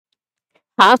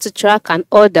How to track an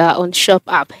order on shop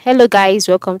app. Hello guys,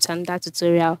 welcome to another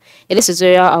tutorial. In this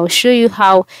tutorial I'll show you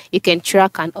how you can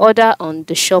track an order on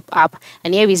the shop app,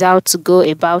 and here is how to go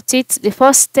about it. The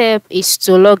first step is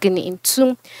to log in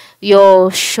into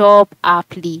your shop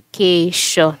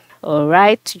application. All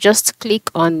right, just click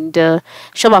on the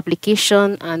shop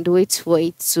application and wait for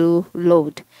it to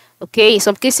load. Okay, in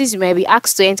some cases you might be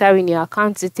asked to enter in your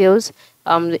account details,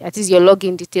 that is your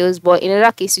login details, but in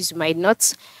other cases you might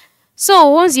not. So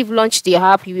once you've launched the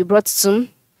app, you'll be brought to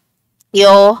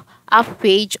your app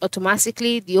page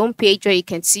automatically, the home page where you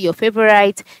can see your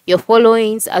favorite, your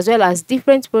followings, as well as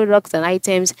different products and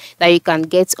items that you can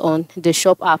get on the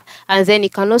shop app. And then you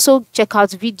can also check out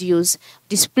videos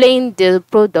displaying the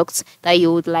products that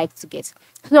you would like to get.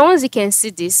 So once you can see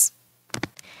this,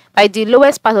 by the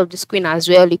lowest part of the screen as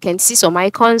well, you can see some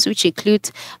icons which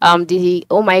include the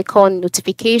home icon,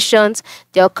 notifications,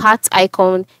 your cart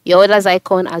icon, your orders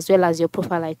icon, as well as your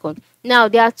profile icon. Now,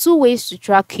 there are two ways to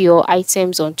track your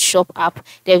items on shop app.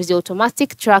 There is the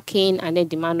automatic tracking and then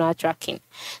the manual tracking.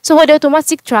 So for the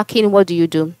automatic tracking, what do?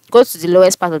 Go to the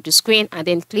lowest part of the screen and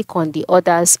then click on the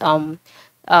orders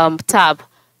tab.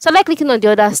 So like clicking on the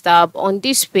orders tab on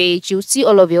this page, you'll see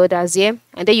all of your orders here,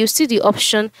 and then you see the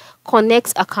option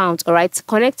connect account. All right,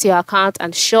 connect your account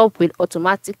and shop will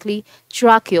automatically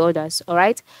track your orders. All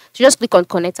right, so just click on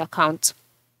connect account.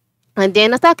 And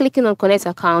then after clicking on connect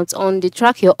account on the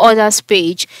track your orders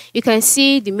page, you can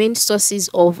see the main sources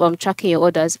of tracking your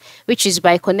orders, which is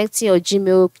by connecting your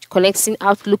Gmail, connecting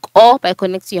Outlook, or by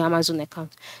connecting your Amazon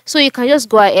account. So you can just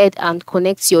go ahead and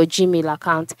connect your Gmail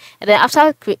account. And then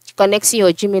after connecting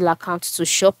your Gmail account to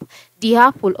shop, the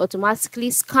app will automatically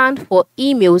scan for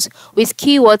emails with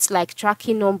keywords like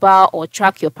tracking number or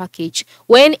track your package.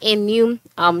 When a new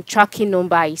tracking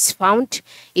number is found,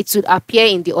 it will appear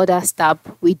in the orders tab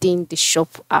within the shop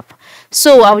app.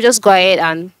 So I'll just go ahead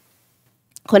and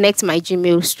connect my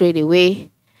Gmail straight away.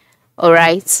 All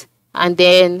right, and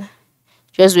then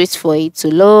just wait for it to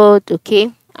load.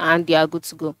 Okay, and you are good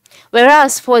to go.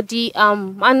 Whereas for the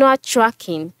manual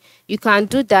tracking, you can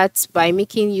do that by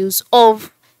making use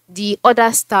of the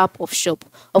orders tab of shop.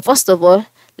 First of all,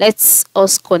 let's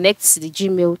us connect the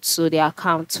Gmail to the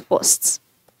account first.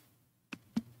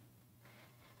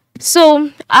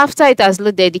 So after it has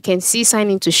loaded, you can see sign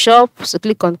into shop. So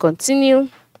click on continue.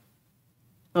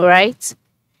 All right,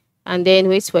 and then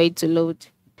wait for it to load.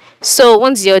 So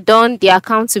once you're done, the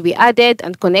account will be added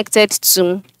and connected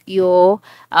to your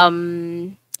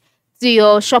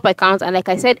shop account. And like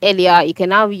I said earlier, you can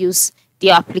now use the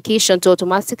application to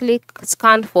automatically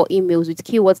scan for emails with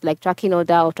keywords like tracking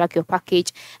order or track your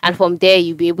package, and from there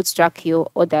you'll be able to track your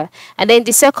order. And then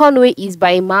the second way is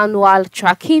by manual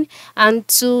tracking. And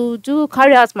to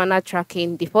carry out manual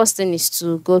tracking, the first thing is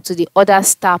to go to the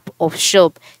orders tab of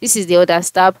shop. This is the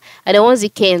orders tab, and then once you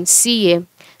can see here,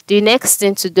 the next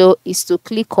thing to do is to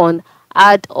click on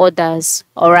add orders.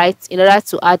 All right, in order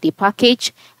to add a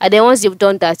package. And then once you've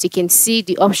done that, you can see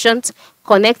the options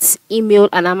connect email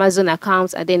and Amazon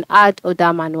accounts, and then add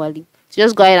order manually. So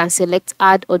just go ahead and select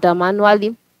add order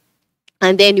manually,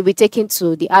 and then you'll be taken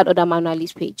to the add order manually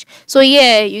page. So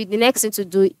yeah, the next thing to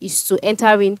do is to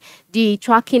enter in the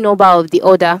tracking number of the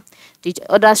order, the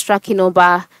orders tracking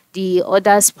number, the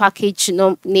orders package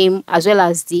name, as well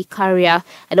as the carrier.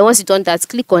 And then once you've done that,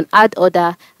 click on add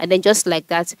order, and then just like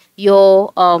that,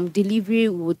 your delivery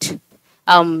would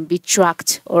be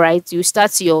tracked. All right, you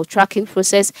start your tracking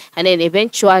process, and then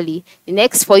eventually the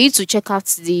next, for you to check out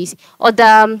the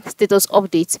order status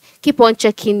update, keep on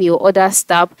checking your orders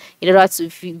tab in order to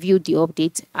view the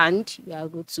update, and you are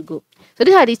good to go. So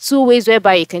these are the two ways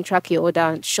whereby you can track your order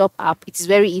on shop app. It is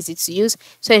very easy to use,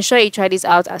 so ensure you try this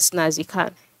out as soon as you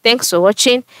can. Thanks for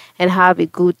watching and have a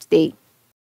good day.